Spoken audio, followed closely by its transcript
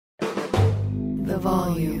the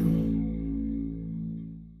volume.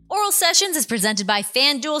 Oral Sessions is presented by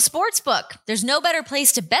FanDuel Sportsbook. There's no better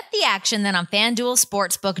place to bet the action than on FanDuel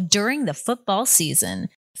Sportsbook during the football season.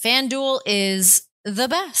 FanDuel is the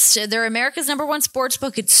best. They're America's #1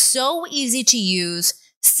 sportsbook. It's so easy to use,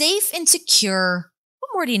 safe and secure. What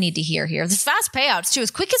more do you need to hear here? There's fast payouts too,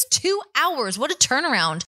 as quick as 2 hours. What a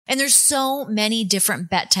turnaround. And there's so many different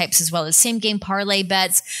bet types as well as same game parlay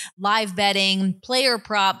bets, live betting, player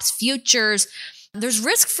props, futures. There's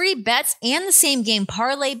risk-free bets and the same game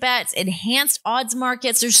parlay bets, enhanced odds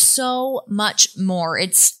markets. There's so much more.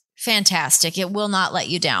 It's fantastic. It will not let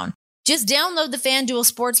you down. Just download the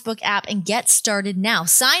FanDuel Sportsbook app and get started now.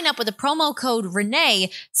 Sign up with the promo code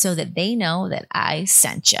Renee so that they know that I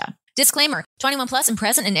sent you. Disclaimer, 21 plus and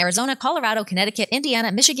present in Arizona, Colorado, Connecticut, Indiana,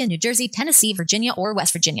 Michigan, New Jersey, Tennessee, Virginia, or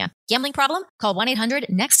West Virginia. Gambling problem? Call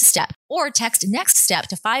 1-800-NEXT-STEP or text NEXT STEP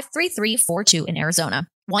to 53342 in Arizona.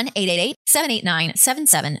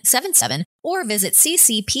 1-888-789-7777 or visit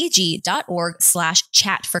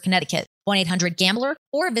ccpg.org/chat for Connecticut. 1-800-GAMBLER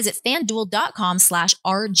or visit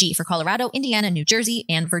fanduel.com/RG for Colorado, Indiana, New Jersey,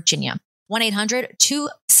 and Virginia.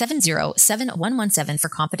 1-800-270-7117 for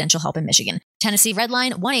confidential help in Michigan. Tennessee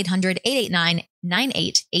Redline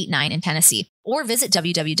 1-800-889-9889 in Tennessee or visit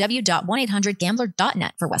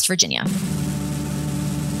www.1800gambler.net for West Virginia.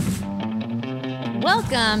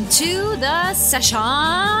 Welcome to the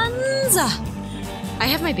sessions. I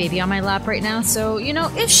have my baby on my lap right now, so,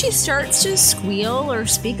 if she starts to squeal or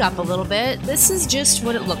speak up a little bit, this is just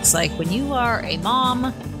what it looks like when you are a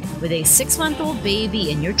mom with a 6-month-old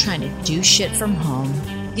baby and you're trying to do shit from home.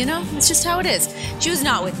 It's just how it is. She was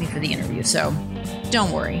not with me for the interview, so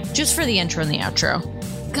don't worry. Just for the intro and the outro.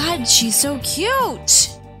 God, she's so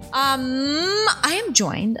cute. I am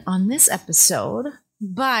joined on this episode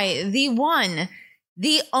by the one,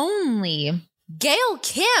 the only Gail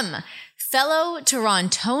Kim, fellow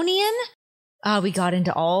Torontonian. We got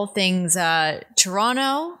into all things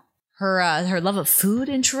Toronto, her love of food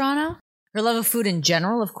in Toronto, her love of food in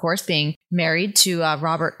general, of course, being married to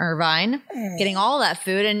Robert Irvine, getting all that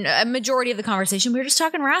food. And a majority of the conversation, we were just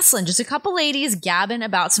talking wrestling, just a couple ladies gabbing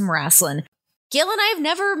about some wrestling. Gail and I have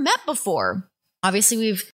never met before. Obviously,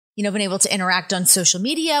 we've been able to interact on social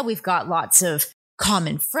media. We've got lots of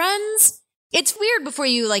common friends. It's weird before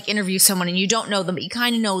you interview someone and you don't know them, but you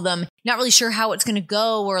kind of know them, not really sure how it's going to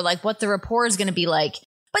go or what the rapport is going to be like.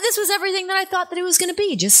 But this was everything that I thought that it was going to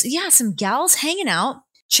be. Just, some gals hanging out,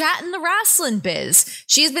 chatting the wrestling biz.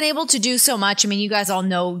 She's been able to do so much. I mean, you guys all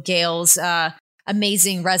know Gail's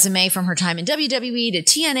amazing resume from her time in WWE to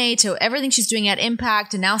TNA to everything she's doing at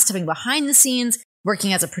Impact and now stepping behind the scenes,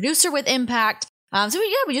 working as a producer with Impact.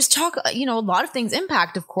 We just talk, a lot of things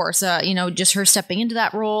Impact, of course, just her stepping into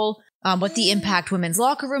that role. What the Impact women's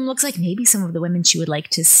locker room looks like, maybe some of the women she would like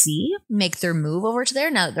to see make their move over to there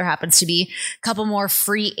now that there happens to be a couple more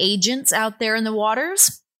free agents out there in the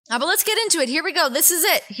waters. But let's get into it. Here we go. This is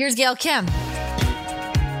it. Here's Gail Kim.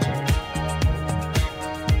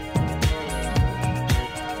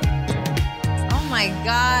 Oh my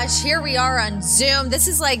gosh. Here we are on Zoom. This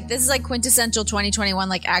is like quintessential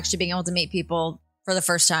 2021, actually being able to meet people for the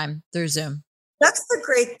first time through Zoom. That's the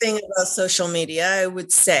great thing about social media, I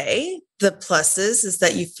would say. The pluses is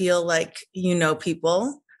that you feel like you know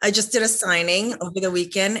people. I just did a signing over the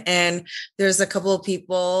weekend and there's a couple of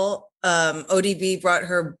people. ODB brought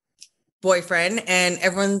her boyfriend and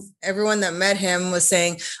everyone that met him was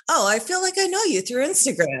saying, oh, I feel like I know you through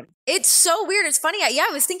Instagram. It's so weird. It's funny. I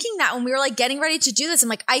was thinking that when we were getting ready to do this, I'm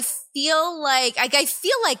like, I feel like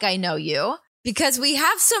I know you because we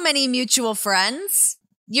have so many mutual friends.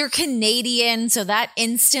 You're Canadian, so that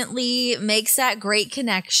instantly makes that great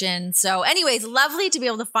connection. So anyways, lovely to be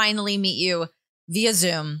able to finally meet you via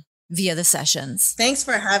Zoom, via the sessions. Thanks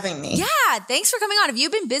for having me. Yeah, thanks for coming on. Have you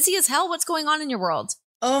been busy as hell? What's going on in your world?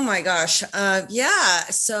 Oh my gosh. Yeah.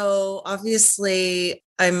 So obviously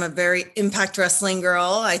I'm a very Impact Wrestling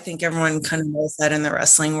girl. I think everyone kind of knows that in the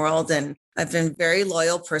wrestling world. And I've been a very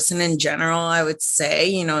loyal person in general, I would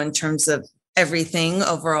say, in terms of everything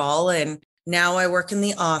overall. And now I work in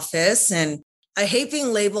the office and I hate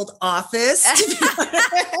being labeled office.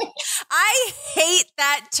 I hate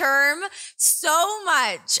that term so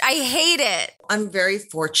much. I hate it. I'm very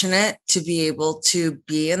fortunate to be able to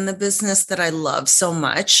be in the business that I love so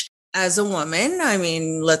much as a woman. I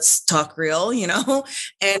mean, let's talk real, and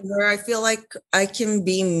where I feel like I can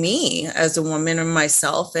be me as a woman and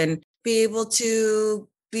myself and be able to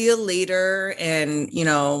be a leader and,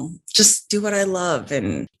 just do what I love.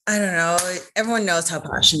 And I don't know, everyone knows how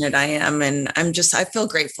passionate I am. And I feel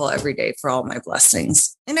grateful every day for all my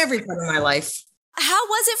blessings in every part of my life. How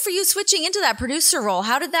was it for you switching into that producer role?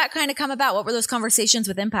 How did that kind of come about? What were those conversations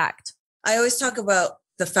with Impact? I always talk about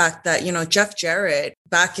the fact that, Jeff Jarrett,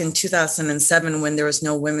 back in 2007, when there was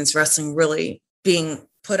no women's wrestling really being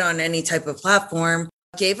put on any type of platform,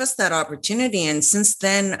 gave us that opportunity. And since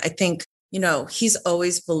then, I think, he's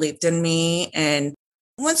always believed in me. And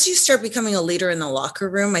once you start becoming a leader in the locker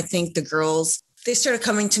room, I think the girls, they started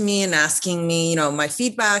coming to me and asking me, my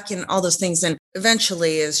feedback and all those things. And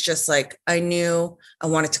eventually it's just like, I knew I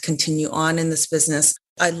wanted to continue on in this business.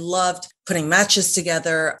 I loved putting matches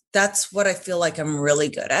together. That's what I feel like I'm really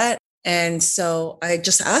good at. And so I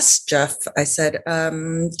just asked Jeff, I said,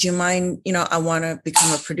 do you mind, I want to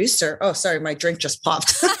become a producer. Oh, sorry, my drink just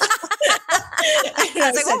popped. I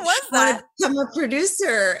was like, what was that? I'm a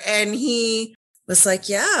producer. And he was like,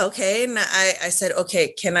 yeah, okay. And I said,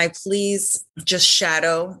 okay, can I please just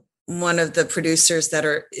shadow one of the producers that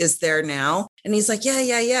is there now? And he's like,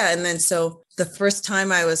 yeah. And then so the first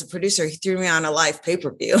time I was a producer, he threw me on a live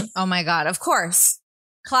pay-per-view. Oh my God, of course.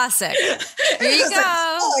 Classic. Here you go. Like,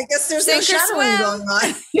 I guess there's no shadowing going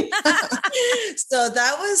on. So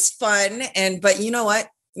that was fun. But you know what?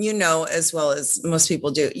 As well as most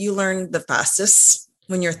people do, you learn the fastest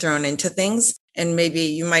when you're thrown into things. And maybe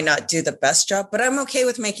you might not do the best job, but I'm okay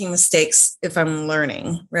with making mistakes if I'm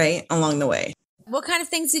learning, right, along the way. What kind of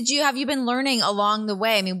things have you been learning along the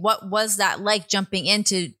way? I mean, what was that like jumping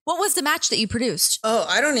into, what was the match that you produced? Oh,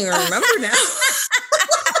 I don't even remember now.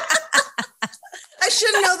 I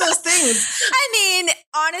shouldn't know those things. I mean,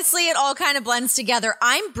 honestly, it all kind of blends together.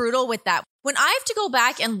 I'm brutal with that. When I have to go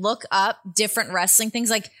back and look up different wrestling things,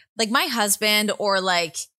 like my husband or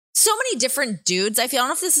like so many different dudes, I don't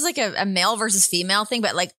know if this is like a male versus female thing,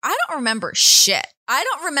 but like, I don't remember shit. I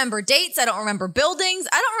don't remember dates. I don't remember buildings.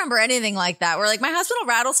 I don't remember anything like that. Where like my husband will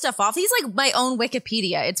rattle stuff off. He's like my own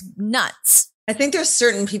Wikipedia. It's nuts. I think there's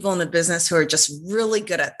certain people in the business who are just really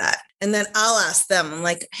good at that. And then I'll ask them, I'm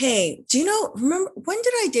like, hey, do you remember when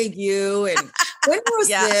did I debut? And when was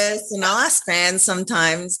this? And I'll ask fans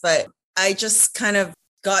sometimes, but I just kind of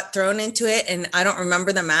got thrown into it and I don't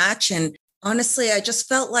remember the match. And honestly, I just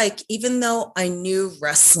felt like even though I knew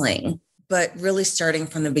wrestling, but really starting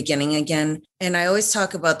from the beginning again. And I always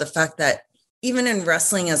talk about the fact that even in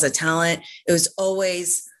wrestling as a talent, it was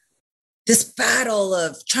always this battle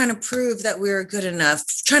of trying to prove that we were good enough,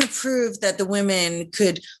 trying to prove that the women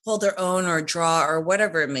could hold their own or draw or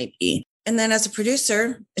whatever it may be. And then as a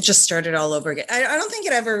producer, it just started all over again. I don't think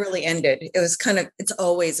it ever really ended. It was it's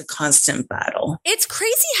always a constant battle. It's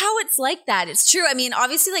crazy how it's like that. It's true. I mean,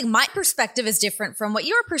 obviously, like my perspective is different from what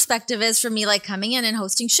your perspective is from me, like coming in and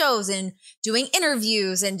hosting shows and doing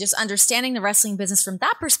interviews and just understanding the wrestling business from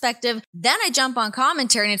that perspective. Then I jump on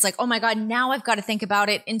commentary and it's like, oh my God, now I've got to think about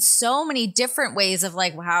it in so many different ways of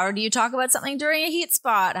like, how do you talk about something during a heat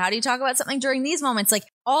spot? How do you talk about something during these moments? Like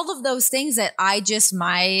all of those things that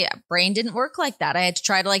my brain didn't work like that. I had to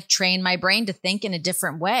try to like train my brain to think in a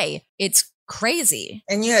different way. It's crazy.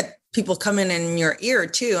 And you had people coming in your ear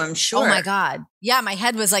too, I'm sure. Oh my God. Yeah. My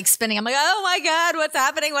head was like spinning. I'm like, oh my God, what's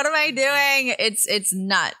happening? What am I doing? It's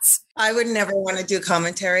nuts. I would never want to do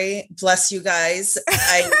commentary. Bless you guys.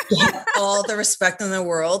 I get all the respect in the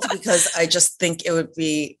world because I just think it would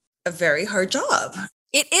be a very hard job.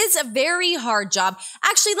 It is a very hard job.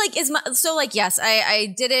 Actually, yes,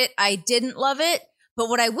 I did it. I didn't love it. But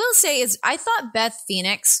what I will say is I thought Beth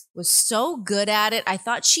Phoenix was so good at it. I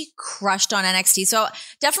thought she crushed on NXT. So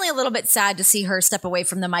definitely a little bit sad to see her step away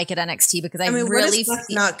from the mic at NXT because I mean, really what is Beth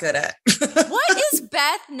not good at? What is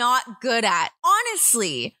Beth not good at?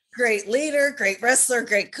 Honestly. Great leader, great wrestler,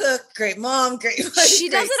 great cook, great mom, great. She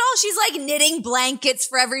does it all. She's like knitting blankets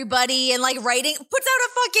for everybody and like writing, puts out a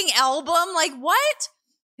fucking album. Like what?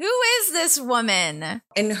 Who is this woman?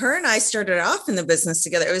 And her and I started off in the business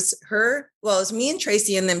together. It was it was me and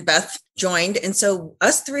Tracy, and then Beth joined. And so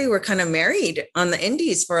us three were kind of married on the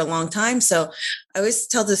indies for a long time. So I always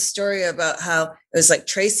tell this story about how it was like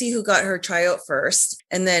Tracy who got her tryout first.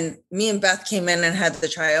 And then me and Beth came in and had the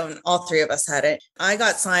tryout, and all three of us had it. I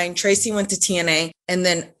got signed. Tracy went to TNA. And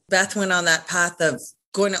then Beth went on that path of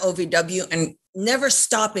going to OVW and never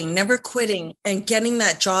stopping, never quitting and getting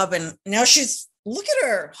that job. And now look at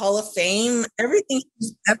her, Hall of Fame, everything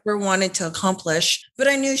she's ever wanted to accomplish. But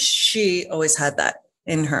I knew she always had that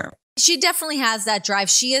in her. She definitely has that drive.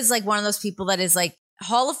 She is like one of those people that is like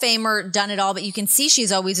Hall of Famer, done it all, but you can see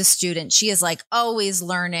she's always a student. She is like always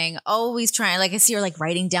learning, always trying. Like I see her like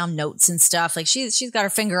writing down notes and stuff. Like she's got her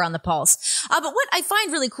finger on the pulse. But what I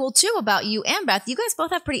find really cool too about you and Beth, you guys both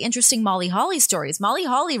have pretty interesting Molly Holly stories. Molly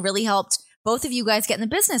Holly really helped both of you guys get in the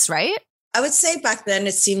business, right? I would say back then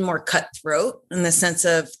it seemed more cutthroat in the sense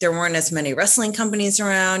of there weren't as many wrestling companies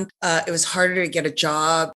around. It was harder to get a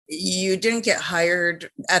job. You didn't get hired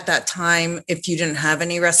at that time if you didn't have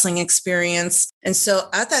any wrestling experience. And so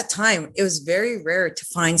at that time, it was very rare to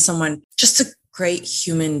find someone, just a great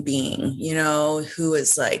human being, who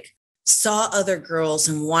was like, saw other girls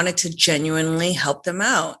and wanted to genuinely help them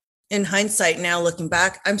out. In hindsight, now looking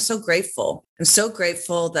back, I'm so grateful. I'm so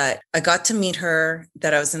grateful that I got to meet her,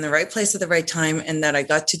 that I was in the right place at the right time, and that I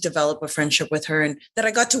got to develop a friendship with her and that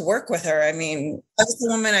I got to work with her. I mean, that was the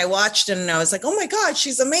woman I watched and I was like, oh my God,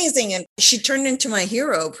 she's amazing. And she turned into my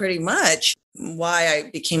hero pretty much. Why I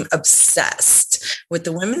became obsessed with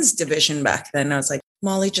the women's division back then. I was like,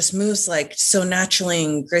 Molly just moves like so naturally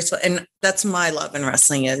and graceful. And that's my love in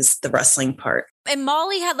wrestling, is the wrestling part. And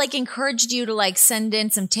Molly had like encouraged you to like send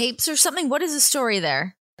in some tapes or something. What is the story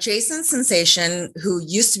there? Jason Sensation, who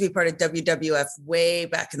used to be part of WWF way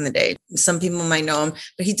back in the day. Some people might know him,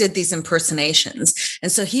 but he did these impersonations.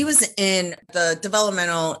 And so he was in the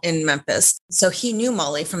developmental in Memphis. So he knew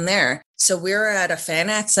Molly from there. So we were at a fan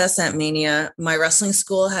access at Mania. My wrestling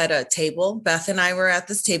school had a table. Beth and I were at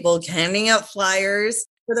this table handing out flyers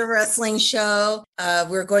for the wrestling show.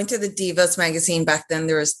 We were going to the Divas magazine. Back then,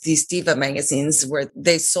 there was these Diva magazines where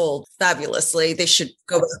they sold fabulously. They should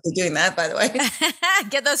go back to doing that, by the way.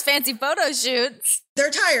 Get those fancy photo shoots.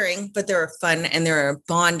 They're tiring, but they were fun and they were a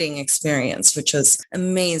bonding experience, which was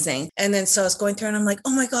amazing. And then so I was going through and I'm like,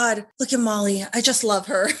 oh my God, look at Molly. I just love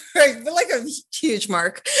her. Right? Like a huge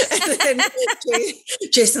mark. And then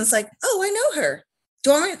Jason's like, oh, I know her.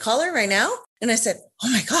 Do you want me to call her right now? And I said, oh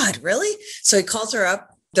my God, really? So he calls her up.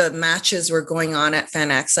 The matches were going on at Fan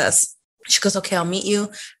Access. She goes, okay, I'll meet you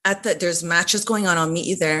there's matches going on. I'll meet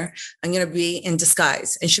you there. I'm going to be in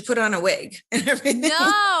disguise. And she put on a wig and everything.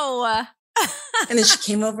 No. And then she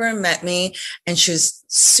came over and met me and she was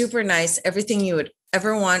super nice. Everything you would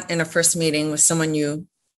ever want in a first meeting with someone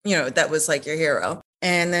that was like your hero.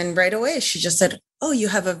 And then right away, she just said, oh, you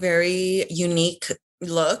have a very unique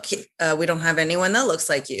look. We don't have anyone that looks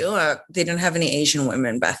like you. They didn't have any Asian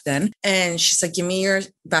women back then. And she's like,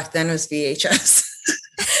 back then it was VHS.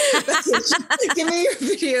 Give me your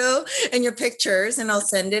video and your pictures and I'll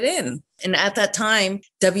send it in. And at that time,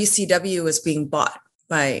 WCW was being bought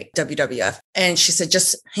by WWF. And she said,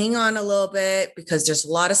 just hang on a little bit because there's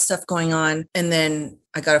a lot of stuff going on. And then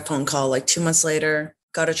I got a phone call like 2 months later,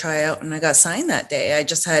 got a tryout and I got signed that day. I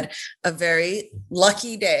just had a very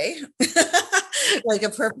lucky day, like a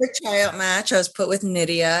perfect tryout match. I was put with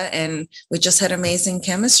Nydia and we just had amazing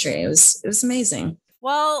chemistry. It was amazing.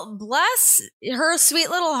 Well, bless her sweet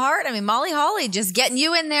little heart. I mean, Molly Holly just getting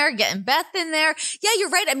you in there, getting Beth in there. Yeah, you're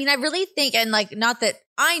right. I mean, I really think, and like, not that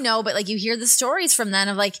I know, but like you hear the stories from then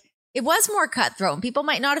of like, it was more cutthroat and people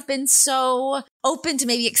might not have been so open to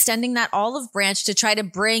maybe extending that olive branch to try to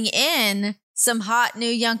bring in some hot new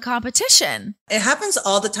young competition. It happens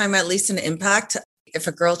all the time, at least in Impact. If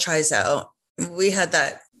a girl tries out, we had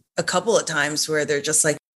that a couple of times where they're just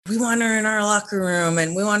like, we want her in our locker room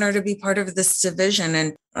and we want her to be part of this division.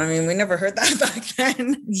 And I mean, we never heard that back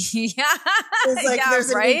then. Yeah. It's like there's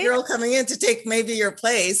a new girl coming in to take maybe your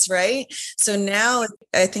place, right? So now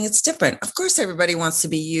I think it's different. Of course, everybody wants to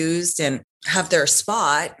be used and have their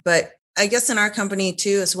spot. But I guess in our company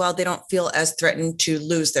too, as well, they don't feel as threatened to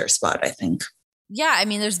lose their spot, I think. Yeah, I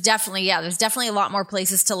mean, there's definitely a lot more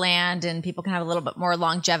places to land and people can have a little bit more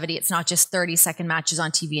longevity. It's not just 30-second matches on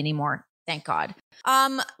TV anymore. Thank God.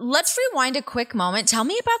 Let's rewind a quick moment. Tell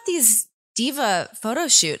me about these diva photo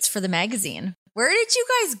shoots for the magazine. Where did you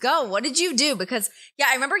guys go? What did you do? Because yeah,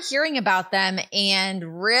 I remember hearing about them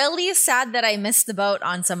and really sad that I missed the boat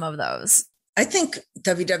on some of those. I think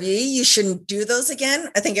WWE, you shouldn't do those again.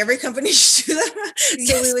 I think every company should do that.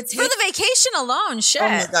 So we would take, for the vacation alone, shit. Oh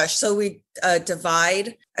my gosh. So we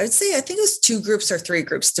divide, I would say, I think it was 2 groups or 3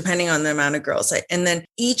 groups, depending on the amount of girls. And then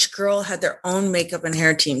each girl had their own makeup and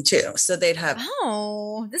hair team too. So they'd have.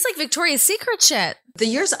 Oh, this is like Victoria's Secret shit. The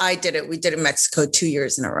years I did it, we did it in Mexico 2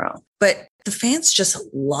 years in a row. But the fans just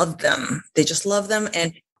love them. They just love them.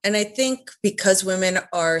 And I think because women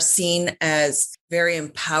are seen as very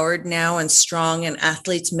empowered now and strong and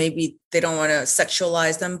athletes, maybe they don't want to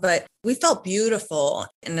sexualize them, but we felt beautiful.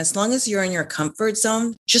 And as long as you're in your comfort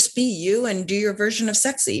zone, just be you and do your version of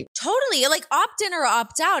sexy. Totally. Like opt in or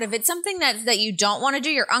opt out. If it's something that you don't want to do,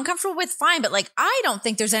 you're uncomfortable with, fine. But like, I don't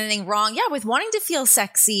think there's anything wrong. Yeah. With wanting to feel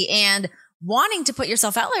sexy and wanting to put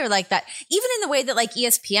yourself out there like that, even in the way that like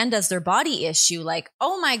ESPN does their body issue, like,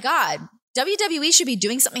 oh my God, WWE should be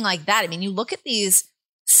doing something like that. I mean, you look at these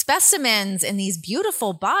specimens and these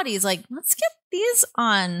beautiful bodies, like, let's get these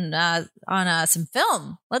on some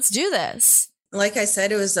film. Let's do this. like I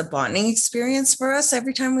said, it was a bonding experience for us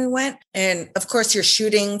every time we went. And of course, you're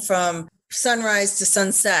shooting from sunrise to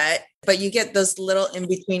sunset, but you get those little in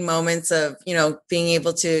between moments of, being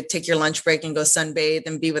able to take your lunch break and go sunbathe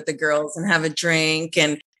and be with the girls and have a drink.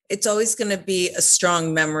 And it's always going to be a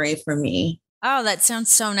strong memory for me. Oh, that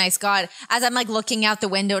sounds so nice. God, as I'm like looking out the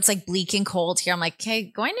window, it's like bleak and cold here. I'm like, okay,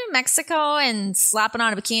 going to Mexico and slapping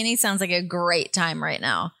on a bikini sounds like a great time right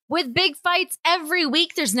now. With big fights every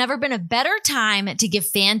week, there's never been a better time to give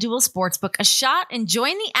FanDuel Sportsbook a shot and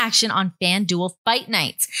join the action on FanDuel Fight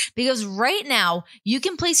Nights. Because right now, you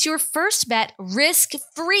can place your first bet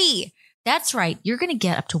risk-free. That's right. You're going to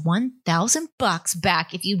get up to $1,000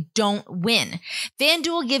 back if you don't win.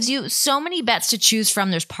 FanDuel gives you so many bets to choose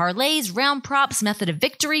from. There's parlays, round props, method of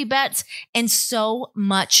victory bets, and so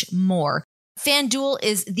much more. FanDuel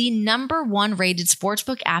is the #1 rated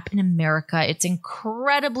sportsbook app in America. It's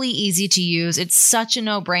incredibly easy to use. It's such a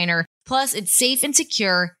no-brainer. Plus, it's safe and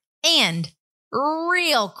secure and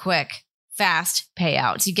real quick. Fast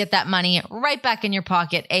payouts. You get that money right back in your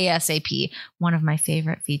pocket ASAP. One of my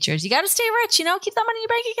favorite features. You got to stay rich, keep that money in your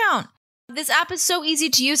bank account. This app is so easy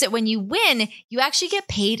to use that when you win, you actually get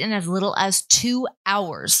paid in as little as 2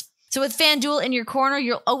 hours. So with FanDuel in your corner,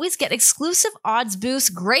 you'll always get exclusive odds boosts,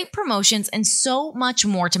 great promotions, and so much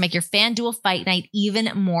more to make your FanDuel Fight Night even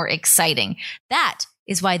more exciting. That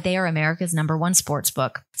is why they are America's #1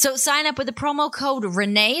 sportsbook. So sign up with the promo code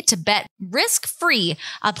Renee to bet risk-free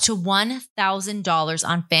up to $1,000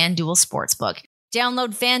 on FanDuel Sportsbook.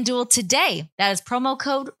 Download FanDuel today. That is promo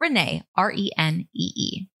code Renee,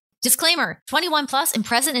 RENEE. Disclaimer, 21 plus and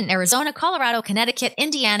present in Arizona, Colorado, Connecticut,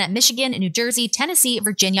 Indiana, Michigan, New Jersey, Tennessee,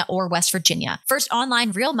 Virginia, or West Virginia. First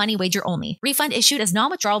online real money wager only. Refund issued as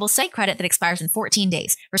non-withdrawable site credit that expires in 14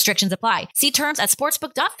 days. Restrictions apply. See terms at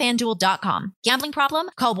sportsbook.fanduel.com. Gambling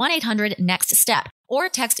problem? Call 1-800-NEXT-STEP or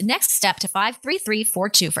text NEXT STEP to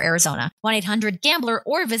 53342 for Arizona, 1-800-GAMBLER,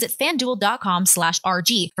 or visit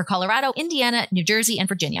fanduel.com/RG for Colorado, Indiana, New Jersey, and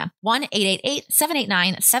Virginia,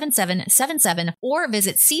 1-888-789-7777, or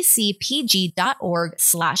visit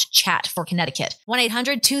ccpg.org/chat for Connecticut,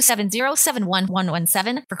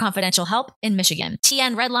 1-800-270-71117 for confidential help in Michigan,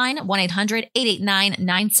 TN Redline,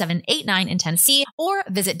 1-800-889-9789 in Tennessee, or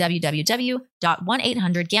visit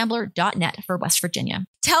www.1800gambler.net for West Virginia.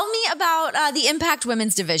 Tell me about the Impact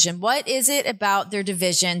Women's Division. What is it about their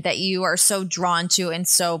division that you are so drawn to and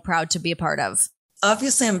so proud to be a part of?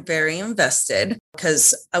 Obviously, I'm very invested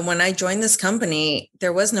because when I joined this company,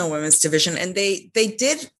 there was no women's division. And they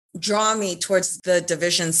did draw me towards the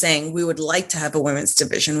division saying, we would like to have a women's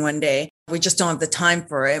division one day. We just don't have the time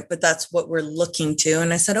for it, but that's what we're looking to.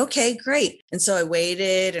 And I said, okay, great. And so I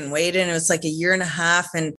waited and waited. And it was like a year and a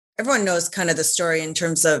half. And everyone knows kind of the story in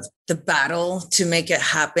terms of the battle to make it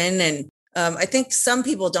happen. And I think some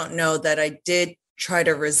people don't know that I did try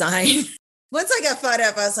to resign. Once I got fed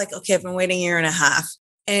up, I was like, okay, I've been waiting a year and a half.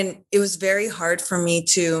 And it was very hard for me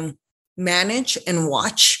to manage and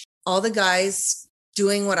watch all the guys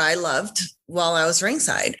doing what I loved while I was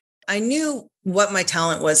ringside. I knew what my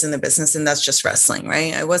talent was in the business, and that's just wrestling,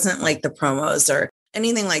 right? I wasn't like the promos or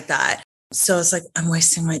anything like that. So it's like, I'm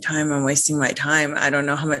wasting my time. I don't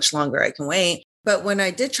know how much longer I can wait. But when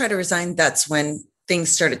I did try to resign, that's when things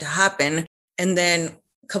started to happen. And then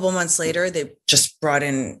a couple of months later, they just brought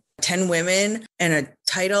in 10 women and a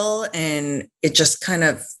title. And it just kind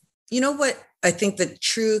of, what I think the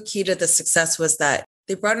true key to the success was that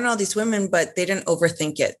they brought in all these women, but they didn't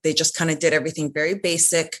overthink it. They just kind of did everything very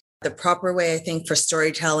basic, the proper way, I think, for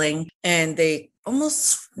storytelling. And they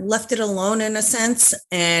almost left it alone in a sense.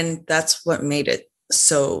 And that's what made it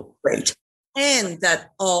so great. And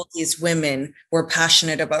that all these women were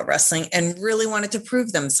passionate about wrestling and really wanted to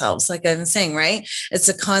prove themselves. Like I've been saying, right? It's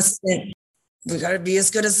a constant, we got to be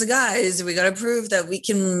as good as the guys. We got to prove that we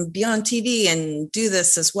can be on TV and do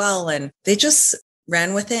this as well. And they just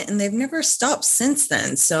ran with it and they've never stopped since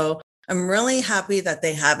then. So I'm really happy that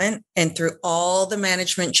they haven't. And through all the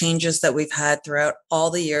management changes that we've had throughout all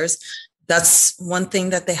the years, that's one thing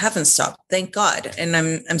that they haven't stopped. Thank God. And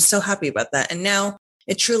I'm so happy about that. And now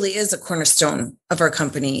it truly is a cornerstone of our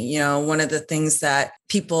company. One of the things that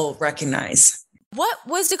people recognize. What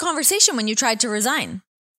was the conversation when you tried to resign?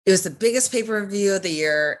 It was the biggest pay-per-view of the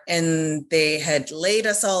year. And they had laid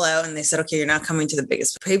us all out and they said, okay, you're not coming to the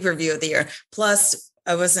biggest pay-per-view of the year. Plus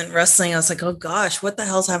I wasn't wrestling. I was like, oh gosh, what the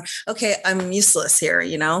hell's happening? Okay. I'm useless here.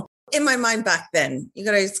 In my mind back then, you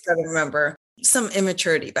guys got to remember some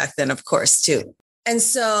immaturity back then, of course, too. And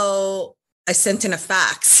so I sent in a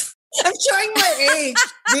fax. I'm showing my age.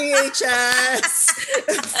 VHS.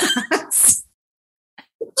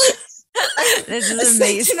 This is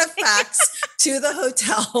amazing. I sent in a fax to the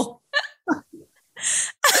hotel.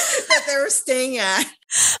 they were staying at.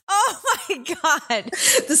 Oh my God.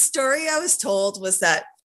 The story I was told was that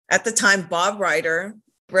at the time, Bob Ryder,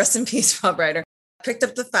 rest in peace, Bob Ryder, picked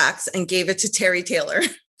up the fax and gave it to Terry Taylor.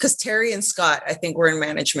 Because Terry and Scott, I think, were in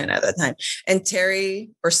management at the time. And Terry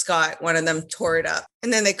or Scott, one of them tore it up.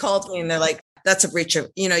 And then they called me and they're like, that's a breach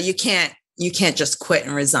of, you can't just quit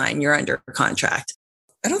and resign. You're under contract.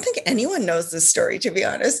 I don't think anyone knows this story, to be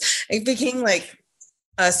honest. It became like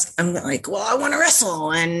us. I'm like, well, I want to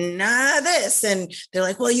wrestle and this. And they're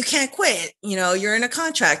like, well, you can't quit. You're in a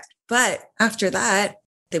contract. But after that,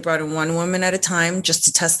 they brought in one woman at a time just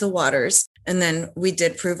to test the waters. And then we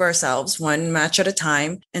did prove ourselves one match at a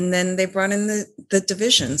time. And then they brought in the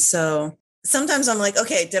division. So sometimes I'm like,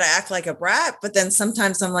 okay, did I act like a brat? But then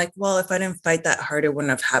sometimes I'm like, well, if I didn't fight that hard, it wouldn't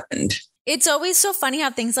have happened. It's always so funny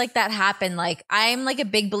how things like that happen. Like, I'm like a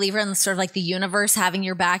big believer in sort of like the universe having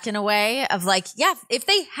your back in a way of like, yeah, if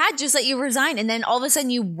they had just let you resign and then all of a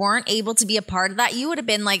sudden you weren't able to be a part of that, you would have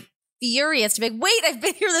been like furious to be like, wait, I've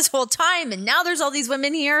been here this whole time and now there's all these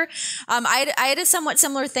women here. I had a somewhat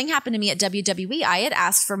similar thing happen to me at WWE. I had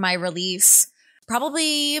asked for my release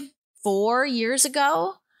probably 4 years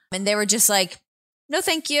ago and they were just like, no,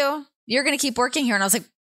 thank you. You're going to keep working here. And I was like,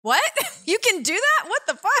 what? You can do that? What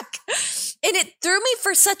the fuck? And it threw me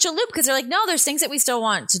for such a loop because they're like, no, there's things that we still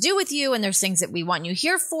want to do with you. And there's things that we want you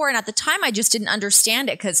here for. And at the time, I just didn't understand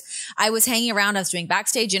it because I was hanging around. I was doing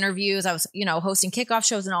backstage interviews. I was, hosting kickoff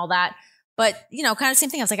shows and all that. But, kind of same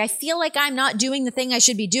thing. I was like, I feel like I'm not doing the thing I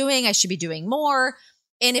should be doing. I should be doing more.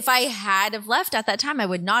 And if I had have left at that time, I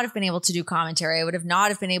would not have been able to do commentary. I wouldn't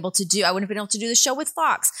have been able to do the show with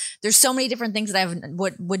Fox. There's so many different things that I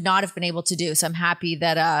would not have been able to do. So I'm happy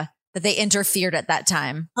that they interfered at that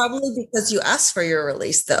time. Probably because you asked for your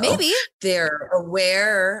release, though. Maybe. They're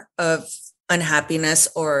aware of unhappiness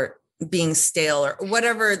or being stale or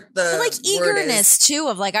whatever the like eagerness too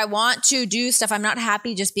of like, I want to do stuff. I'm not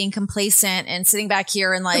happy just being complacent and sitting back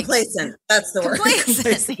here and like complacent. That's the word.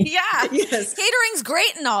 Complacent. Yeah. Yes. Catering's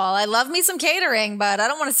great and all. I love me some catering, but I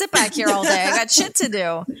don't want to sit back here all day. I got shit to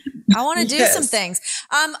do. I want to do some things.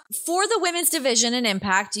 For the women's division and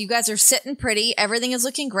Impact, you guys are sitting pretty. Everything is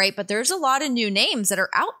looking great, but there's a lot of new names that are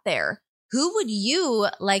out there. Who would you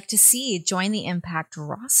like to see join the Impact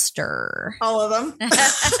roster? All of them.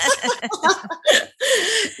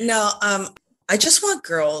 No, I just want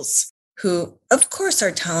girls who, of course,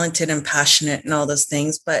 are talented and passionate and all those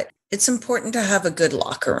things, but it's important to have a good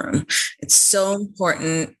locker room. It's so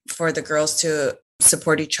important for the girls to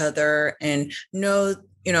support each other and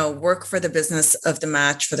work for the business of the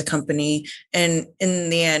match, for the company. And in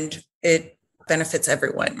the end, it benefits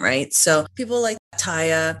everyone, right? So people like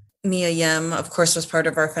Taya, Mia Yim, of course, was part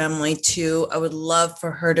of our family too. I would love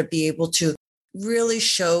for her to be able to really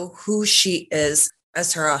show who she is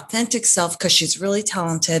as her authentic self because she's really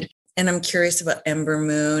talented. And I'm curious about Ember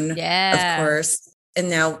Moon, of course.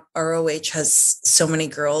 And now ROH has so many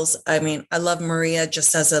girls. I mean, I love Maria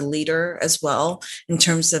just as a leader as well in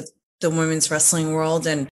terms of the women's wrestling world.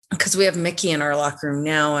 And because we have Mickey in our locker room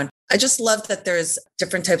now. And I just love that there's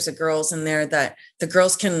different types of girls in there that the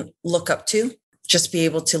girls can look up to, just be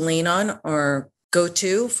able to lean on or go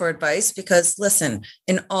to for advice. Because listen,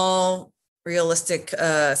 in all realistic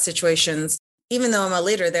situations, even though I'm a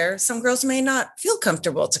leader there, some girls may not feel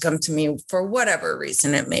comfortable to come to me for whatever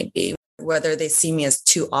reason it may be, whether they see me as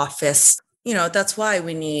too office. That's why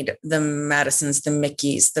we need the Madisons, the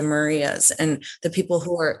Mickeys, the Marias, and the people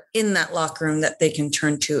who are in that locker room that they can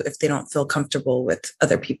turn to if they don't feel comfortable with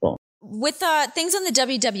other people. With things on the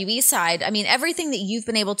WWE side, I mean, everything that you've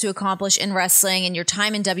been able to accomplish in wrestling and your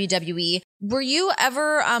time in WWE, were you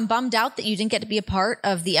ever bummed out that you didn't get to be a part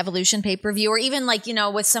of the Evolution pay-per-view or even like,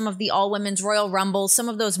 with some of the all-women's Royal Rumbles, some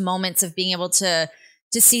of those moments of being able to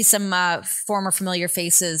see some former familiar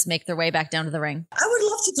faces make their way back down to the ring? I would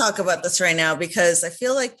love to talk about this right now because I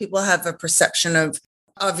feel like people have a perception of,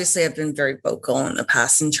 obviously I've been very vocal in the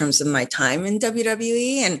past in terms of my time in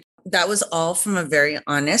WWE, and that was all from a very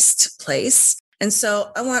honest place. And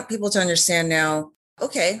so I want people to understand now,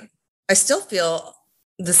 okay, I still feel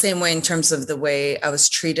the same way in terms of the way I was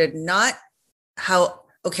treated, not how,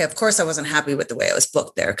 okay, of course I wasn't happy with the way I was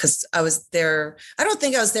booked there because I was there. I don't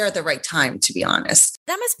think I was there at the right time, to be honest.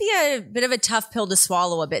 That must be a bit of a tough pill to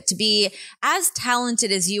swallow a bit, to be as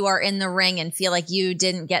talented as you are in the ring and feel like you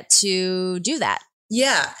didn't get to do that.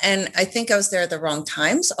 Yeah. And I think I was there at the wrong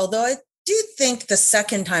times, although I do think the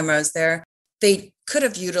second time I was there, they could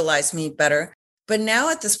have utilized me better. But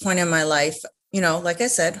now at this point in my life, like I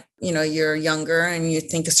said, you're younger and you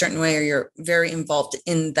think a certain way or you're very involved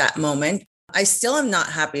in that moment. I still am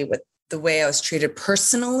not happy with the way I was treated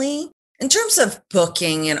personally. In terms of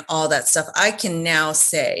booking and all that stuff, I can now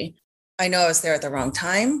say I know I was there at the wrong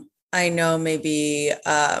time. I know maybe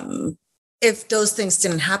if those things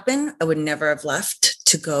didn't happen, I would never have left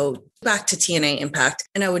to go back to TNA Impact.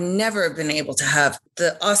 And I would never have been able to have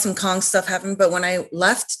the Awesome Kong stuff happen. But when I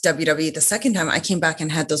left WWE the second time, I came back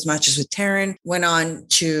and had those matches with Taryn, went on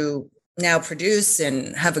to now produce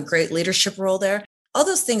and have a great leadership role there. All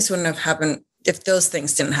those things wouldn't have happened if those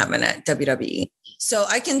things didn't happen at WWE. So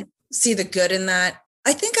I can see the good in that.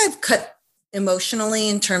 I think I've cut emotionally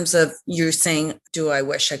in terms of you saying, do I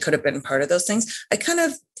wish I could have been part of those things? I kind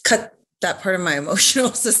of cut that part of my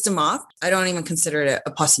emotional system off. I don't even consider it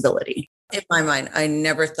a possibility. In my mind, I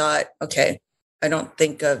never thought, okay, I don't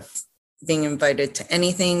think of being invited to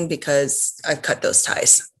anything because I've cut those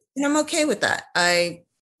ties. And I'm okay with that. I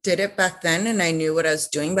did it back then and I knew what I was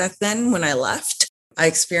doing back then when I left. I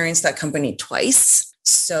experienced that company twice.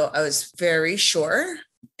 So I was very sure,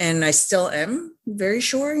 and I still am very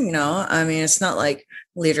sure, I mean, it's not like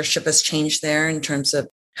leadership has changed there in terms of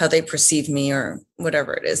how they perceive me or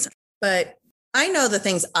whatever it is. But I know the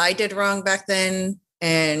things I did wrong back then.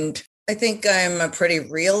 And I think I'm a pretty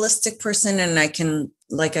realistic person. And I can,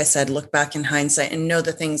 like I said, look back in hindsight and know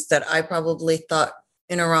the things that I probably thought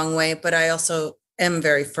in a wrong way. But I also am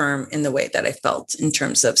very firm in the way that I felt in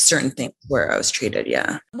terms of certain things where I was treated.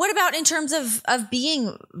 Yeah. What about in terms of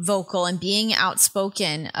being vocal and being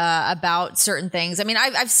outspoken about certain things? I mean,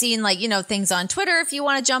 I've seen things on Twitter, if you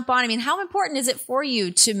want to jump on. I mean, how important is it for you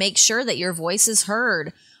to make sure that your voice is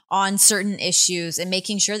heard on certain issues and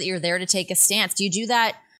making sure that you're there to take a stance? Do you do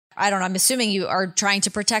that? I don't know. I'm assuming you are trying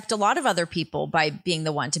to protect a lot of other people by being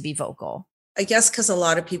the one to be vocal. I guess because a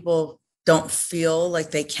lot of people don't feel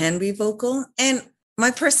like they can be vocal. And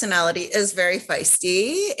my personality is very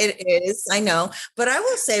feisty. It is, I know. But I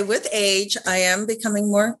will say with age, I am becoming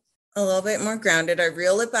a little bit more grounded. I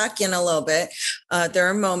reel it back in a little bit. There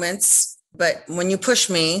are moments, but when you push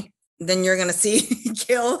me, then you're going to see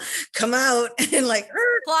Gail come out and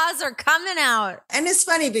claws are coming out. And it's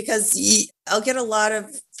funny because I'll get a lot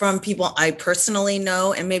from people I personally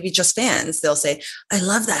know and maybe just fans. They'll say, I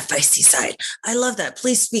love that feisty side. I love that.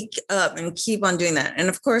 Please speak up and keep on doing that. And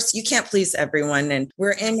of course, you can't please everyone. And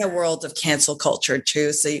we're in a world of cancel culture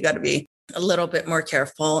too. So you got to be a little bit more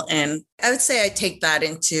careful. And I would say I take that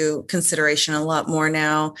into consideration a lot more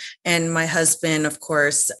now. And my husband, of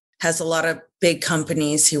course, has a lot of big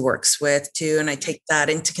companies he works with too. And I take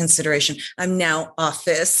that into consideration. I'm now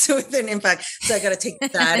office within Impact. So I got to take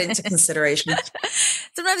that into consideration.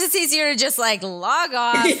 Sometimes it's easier to just log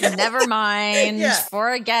off, never mind,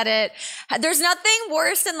 forget it. There's nothing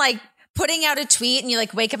worse than putting out a tweet and you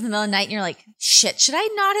wake up in the middle of the night and you're like, shit, should I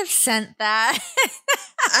not have sent that?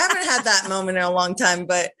 I haven't had that moment in a long time,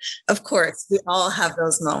 but of course we all have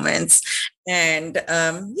those moments. And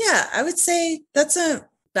I would say that's a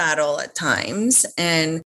battle at times.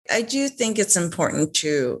 And I do think it's important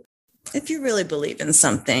to, if you really believe in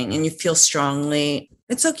something and you feel strongly,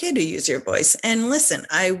 it's okay to use your voice. And listen,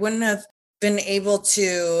 I wouldn't have been able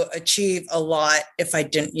to achieve a lot if I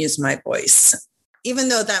didn't use my voice, even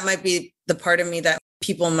though that might be the part of me that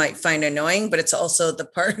people might find annoying, but it's also the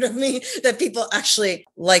part of me that people actually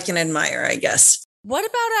like and admire, I guess. What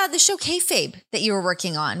about the show Kayfabe that you were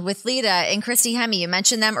working on with Lita and Christy Hemme? You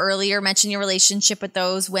mentioned them earlier, mentioned your relationship with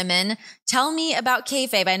those women. Tell me about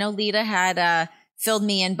Kayfabe. I know Lita had filled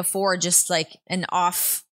me in before, just an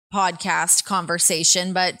off podcast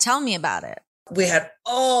conversation, but tell me about it. We had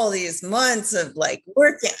all these months of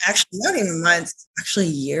working, actually not even months, actually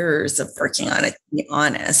years of working on it, to be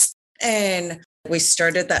honest. And we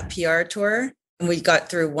started that PR tour. And we got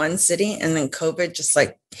through one city and then COVID just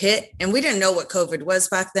hit, and we didn't know what COVID was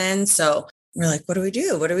back then. So we're like, what do we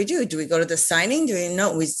do? What do we do? Do we go to the signing? Do we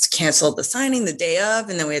know? We canceled the signing the day of,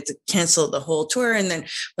 and then we had to cancel the whole tour. And then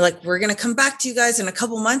we're like, we're going to come back to you guys in a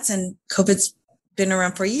couple months. And COVID's been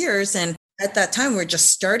around for years. And at that time, we're just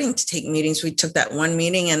starting to take meetings. We took that one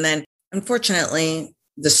meeting. And then unfortunately,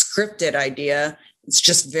 the scripted idea, it's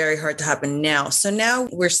just very hard to happen now. So now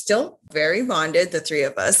we're still very bonded, the three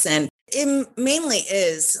of us. And it mainly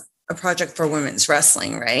is a project for women's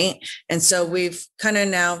wrestling, right? And so we've kind of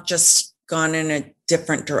now just gone in a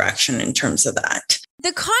different direction in terms of that.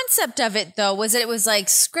 The concept of it, though, was that it was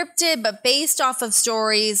scripted, but based off of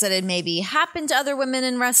stories that had maybe happened to other women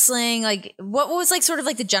in wrestling. What was sort of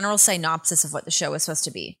the general synopsis of what the show was supposed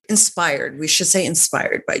to be? Inspired. We should say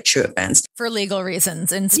inspired by true events. For legal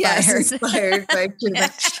reasons, inspired. Yes, inspired by true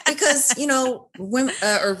events. Because, women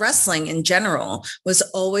or wrestling in general was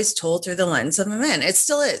always told through the lens of a man. It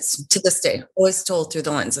still is to this day, always told through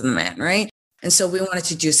the lens of the man, right? And so we wanted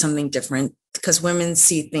to do something different because women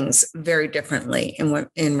see things very differently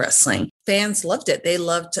in wrestling. Fans loved it. They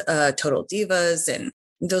loved Total Divas and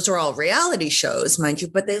Those are all reality shows, mind you,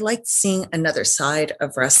 but they liked seeing another side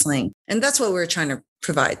of wrestling. And that's what we were trying to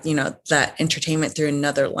provide, that entertainment through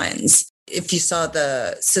another lens. If you saw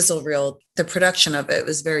the sizzle reel, the production of it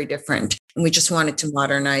was very different. And we just wanted to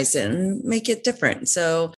modernize it and make it different.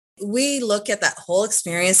 So we look at that whole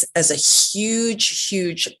experience as a huge,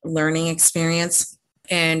 huge learning experience.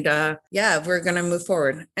 And we're going to move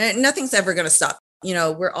forward. And nothing's ever going to stop.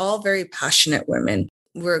 We're all very passionate women.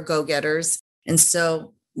 We're go-getters. And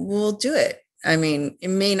so we'll do it. I mean, it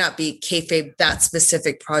may not be kayfabe, that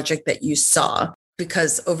specific project that you saw,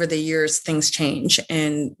 because over the years, things change.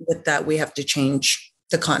 And with that, we have to change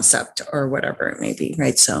the concept or whatever it may be,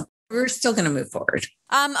 right? So we're still going to move forward.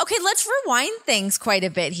 Okay, let's rewind things quite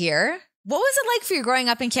a bit here. What was it like for you growing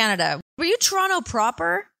up in Canada? Were you Toronto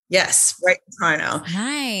proper? Yes, right in Toronto.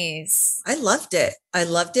 Nice. I loved it.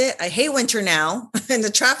 I hate winter now, and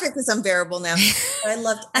the traffic is unbearable now. I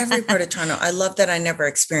loved every part of Toronto. I love that I never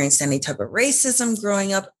experienced any type of racism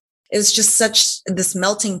growing up. It was just such this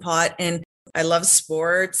melting pot, and I love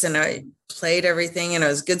sports, and I played everything, and I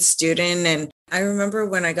was a good student. And I remember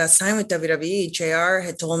when I got signed with WWE, JR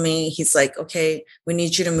had told me, he's like, okay, we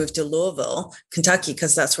need you to move to Louisville, Kentucky,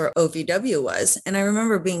 because that's where OVW was. And I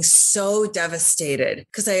remember being so devastated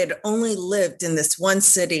because I had only lived in this one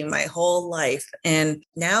city my whole life. And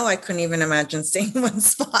now I couldn't even imagine staying in one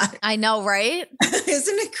spot. I know, right?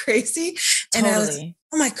 Isn't it crazy? Totally. And I was,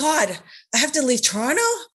 oh my God, I have to leave Toronto?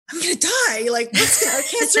 I'm going to die. I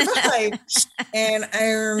can't survive. And I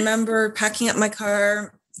remember packing up my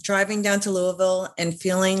car, driving down to Louisville and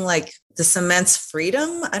feeling like this immense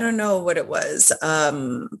freedom. I don't know what it was.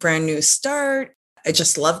 Brand new start. I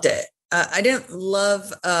just loved it. I didn't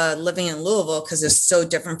love living in Louisville because it's so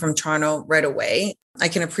different from Toronto right away. I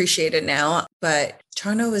can appreciate it now, but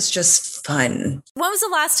Toronto was just fun. When was the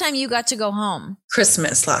last time you got to go home?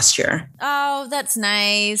 Christmas last year. Oh, that's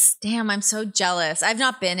nice. Damn, I'm so jealous. I've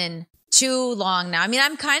not been in too long now. I mean,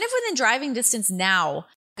 I'm kind of within driving distance now.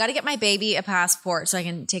 Got to get my baby a passport so I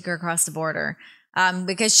can take her across the border.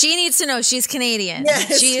 Because she needs to know she's Canadian.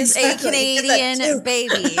 Yes, she is exactly. A Canadian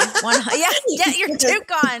baby. Get your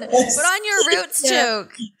toque on. Put on your roots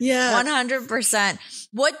toque. Yeah. 100%.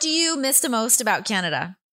 What do you miss the most about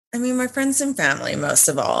Canada? I mean, my friends and family, most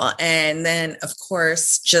of all. And then, of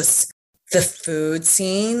course, just the food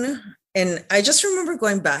scene. And I just remember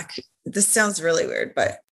going back. This sounds really weird,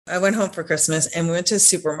 but I went home for Christmas and we went to a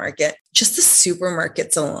supermarket. Just the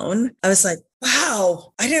supermarkets alone, I was like,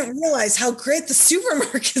 wow, I didn't realize how great the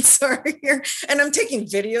supermarkets are here. And I'm taking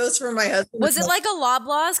videos for my husband. Was it like a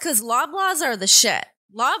Loblaws? Because Loblaws are the shit.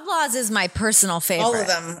 Loblaws is my personal favorite. All of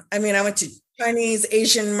them. I mean, I went to Chinese,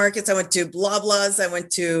 Asian markets. I went to Loblaws. I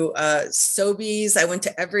went to Sobeys. I went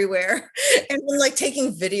to everywhere. And I'm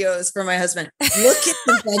taking videos for my husband. Look at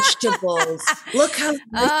the vegetables. Look how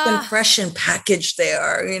nice and fresh and packaged they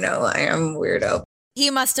are. I am a weirdo. He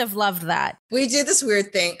must have loved that. We do this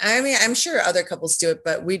weird thing. I mean, I'm sure other couples do it,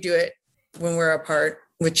 but we do it when we're apart,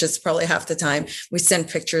 which is probably half the time. We send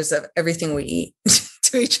pictures of everything we eat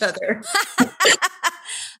to each other.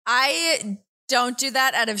 I don't do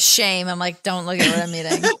that out of shame. I'm like, don't look at what I'm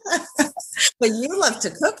eating. But you love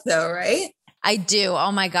to cook though, right? I do.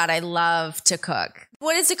 Oh my God, I love to cook.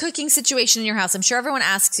 What is the cooking situation in your house? I'm sure everyone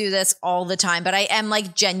asks you this all the time, but I am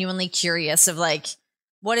genuinely curious of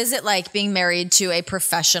what is it like being married to a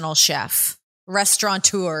professional chef,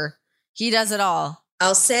 restaurateur? He does it all.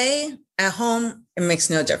 I'll say at home, it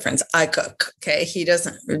makes no difference. I cook. Okay. He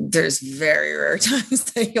doesn't, there's very rare times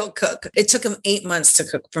that he'll cook. It took him 8 months to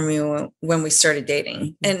cook for me when we started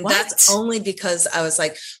dating. And that's only because I was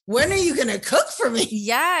like, when are you going to cook for me?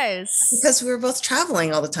 Yes. Because we were both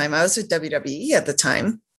traveling all the time. I was with WWE at the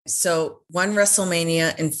time. So one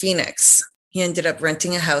WrestleMania in Phoenix, he ended up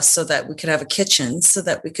renting a house so that we could have a kitchen so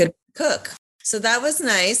that we could cook. So that was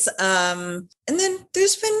nice. And then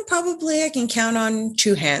there's been probably, I can count on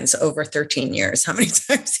two hands over 13 years, how many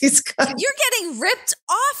times he's cooked. You're getting ripped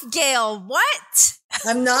off, Gail. What?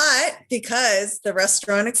 I'm not, because the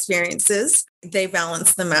restaurant experiences, they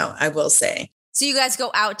balance them out, I will say. So you guys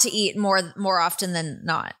go out to eat more often than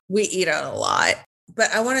not? We eat out a lot.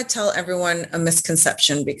 But I want to tell everyone a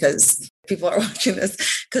misconception because people are watching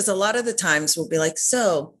this, because a lot of the times we'll be like,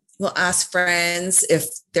 so we'll ask friends if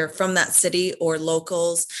they're from that city or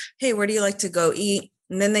locals, hey, where do you like to go eat?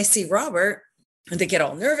 And then they see Robert and they get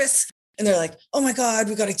all nervous and they're like, oh my God,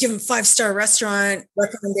 we got to give him 5-star restaurant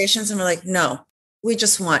recommendations. And we're like, no, we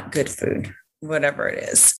just want good food, whatever it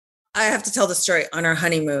is. I have to tell the story. On our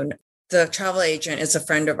honeymoon, the travel agent is a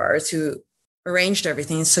friend of ours who arranged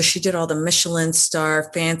everything. So she did all the Michelin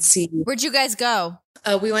star fancy. Where'd you guys go?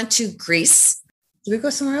 We went to Greece. Did we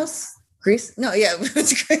go somewhere else? Greece? No, yeah. We went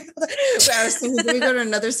to Greece. But I was thinking, did we go to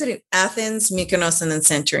another city? Athens, Mykonos, and then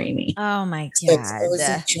Santorini. Oh my So it's God. always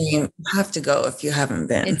a dream. You have to go if you haven't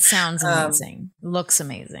been. It sounds amazing. Looks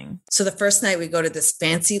amazing. So the first night we go to this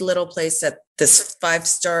fancy little place at this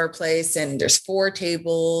 5-star place, and there's 4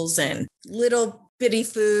 tables and little bitty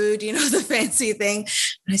food, you know, the fancy thing.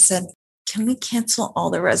 And I said, can we cancel all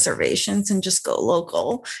the reservations and just go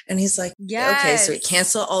local? And he's like, yes. Okay. So we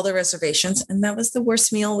cancel all the reservations. And that was the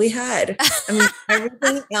worst meal we had. I mean,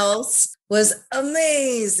 everything else was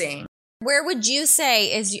amazing. Where would you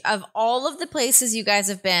say is, of all of the places you guys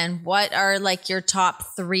have been, what are like your top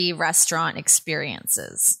 3 restaurant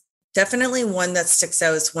experiences? Definitely one that sticks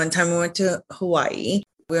out is one time we went to Hawaii.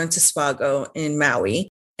 We went to Spago in Maui,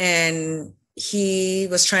 and he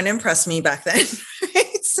was trying to impress me back then. Right?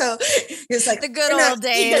 So he was like, the good old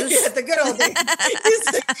days. Yeah, the good old days.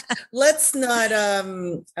 He's like, let's not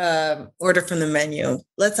order from the menu.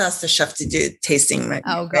 Let's ask the chef to do tasting menu.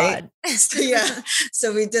 Oh God. Right? So, yeah.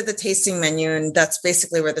 So we did the tasting menu, and that's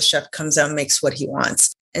basically where the chef comes out and makes what he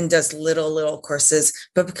wants and does little courses.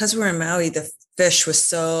 But because we're in Maui, the fish was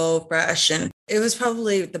so fresh, and it was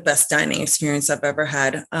probably the best dining experience I've ever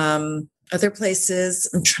had. Other places,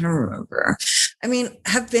 I'm trying to remember. I mean,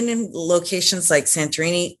 have been in locations like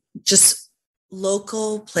Santorini, just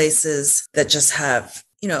local places that just have,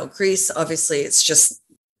 you know, Greece, obviously it's just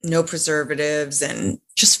no preservatives and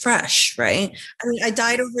just fresh, right? I mean, I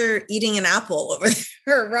died over eating an apple over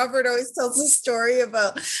there. Robert always tells a story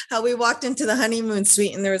about how we walked into the honeymoon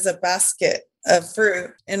suite and there was a basket of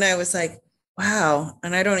fruit. And I was like, wow.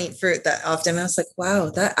 And I don't eat fruit that often. I was like, wow,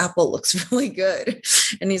 that apple looks really good.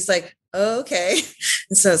 And he's like, oh, okay.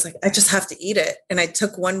 And so I was like, I just have to eat it. And I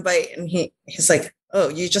took one bite, and he's like, oh,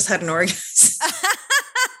 you just had an orgasm.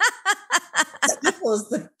 That apple is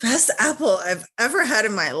the best apple I've ever had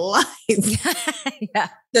in my life. Yeah.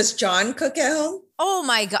 Does John cook at home? Oh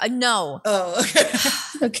my God. No. Oh,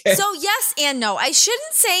 okay. Okay. So yes and no. I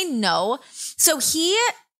shouldn't say no. So he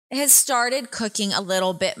has started cooking a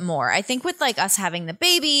little bit more. I think with like us having the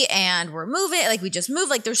baby and we're moving, like we just moved,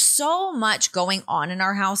 like there's so much going on in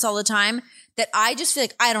our house all the time that I just feel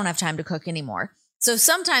like I don't have time to cook anymore. So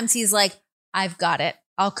sometimes he's like, I've got it.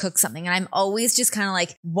 I'll cook something. And I'm always just kind of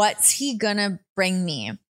like, what's he gonna bring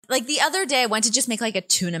me? Like the other day I went to just make like a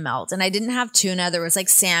tuna melt, and I didn't have tuna. There was like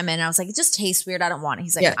salmon. I was like, it just tastes weird. I don't want it.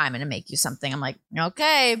 He's like, yeah. I'm going to make you something. I'm like,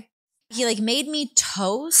 okay. He like made me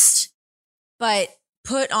toast, but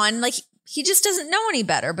put on like, he just doesn't know any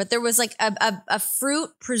better. But there was like a fruit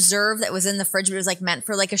preserve that was in the fridge, but it was like meant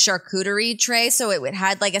for like a charcuterie tray. So it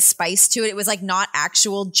had like a spice to it. It was like not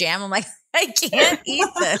actual jam. I'm like, I can't eat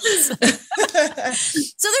this. So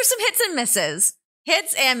there's some hits and misses.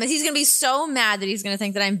 Hits and misses. He's going to be so mad that he's going to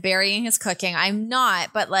think that I'm burying his cooking. I'm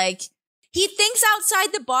not, but like he thinks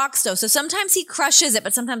outside the box though. So sometimes he crushes it,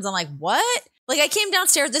 but sometimes I'm like, what? Like I came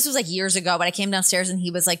downstairs, this was like years ago, but I came downstairs and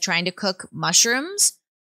he was like trying to cook mushrooms.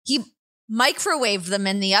 He microwaved them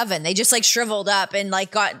in the oven. They just like shriveled up and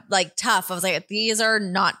like got like tough. I was like, these are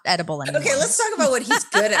not edible anymore. Okay, let's talk about what he's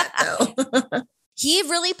good at though. He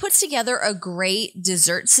really puts together a great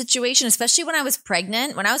dessert situation, especially when I was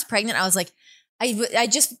pregnant. When I was pregnant, I was like, I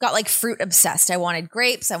just got like fruit obsessed. I wanted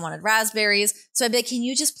grapes. I wanted raspberries. So I'd be like, can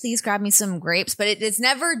you just please grab me some grapes? But it's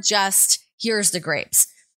never just, here's the grapes.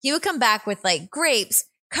 He would come back with like grapes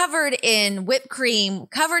covered in whipped cream,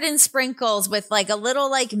 covered in sprinkles with like a little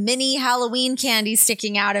like mini Halloween candy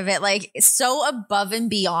sticking out of it. Like so above and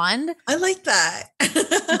beyond. I like that.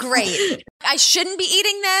 Great. I shouldn't be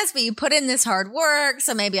eating this, but you put in this hard work.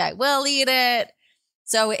 So maybe I will eat it.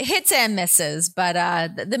 So it hits and misses, but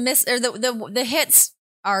the hits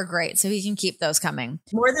are great. So he can keep those coming.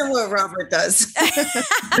 More than what Robert does.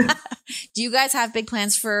 Do you guys have big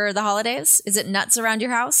plans for the holidays? Is it nuts around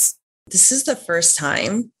your house? This is the first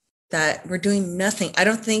time that we're doing nothing. I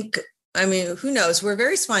don't think, I mean, who knows? We're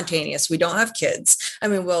very spontaneous. We don't have kids. I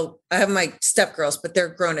mean, well, I have my stepgirls, but they're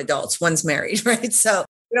grown adults. One's married, right? So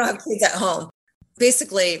we don't have kids at home.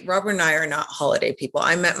 Basically, Robert and I are not holiday people.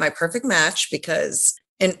 I met my perfect match because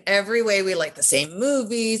in every way we like the same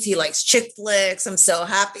movies. He likes chick flicks. I'm so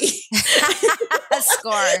happy.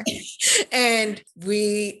 Score. And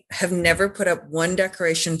we have never put up one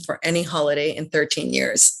decoration for any holiday in 13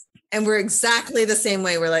 years. And we're exactly the same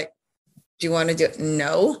way. We're like, do you want to do it?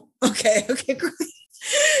 No. Okay, great.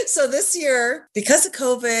 So this year, because of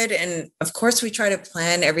COVID, and of course we try to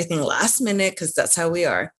plan everything last minute because that's how we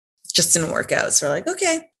are, it just didn't work out. So we're like,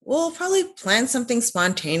 okay, we'll probably plan something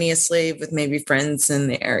spontaneously with maybe friends in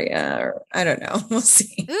the area, or I don't know. We'll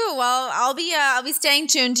see. Ooh, well, I'll be staying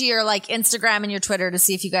tuned to your like Instagram and your Twitter to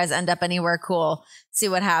see if you guys end up anywhere cool. See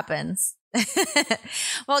what happens.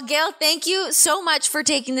 Well, Gail, thank you so much for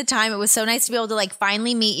taking the time. It was so nice to be able to like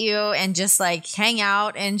finally meet you and just like hang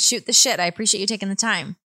out and shoot the shit. I appreciate you taking the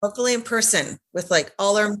time. Hopefully in person with like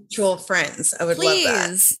all our mutual friends. I would love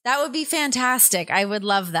that. That would be fantastic. I would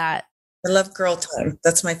love that. I love girl time.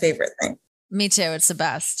 That's my favorite thing. Me too. It's the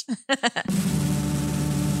best.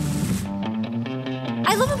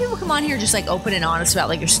 I love when people come on here just like open and honest about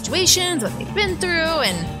like their situations, what they've been through,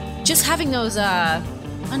 and just having those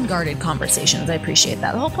unguarded conversations. I appreciate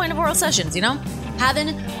that. The whole point of oral sessions, you know?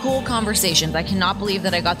 Having cool conversations. I cannot believe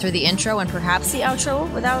that I got through the intro and perhaps the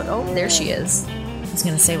outro without, oh, there she is. I was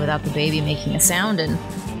going to say without the baby making a sound, and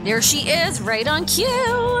there she is, right on cue.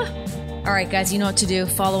 All right, guys, you know what to do.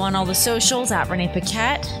 Follow on all the socials at Renee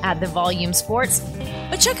Paquette, at The Volume Sports.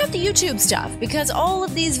 But check out the YouTube stuff because all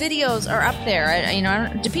of these videos are up there.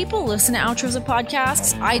 Do people listen to outros of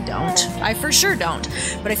podcasts? I don't. I for sure don't.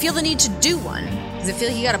 But I feel the need to do one because I feel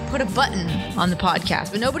like you got to put a button on the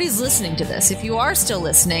podcast. But nobody's listening to this. If you are still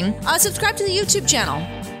listening, subscribe to the YouTube channel.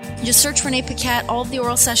 Just search Renee Paquette. All of the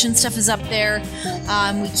oral session stuff is up there.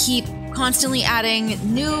 We keep constantly adding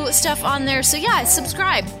new stuff on there. So yeah,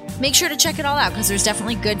 subscribe. Make sure to check it all out because there's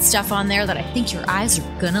definitely good stuff on there that I think your eyes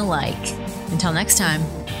are gonna like. Until next time,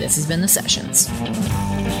 this has been The Sessions.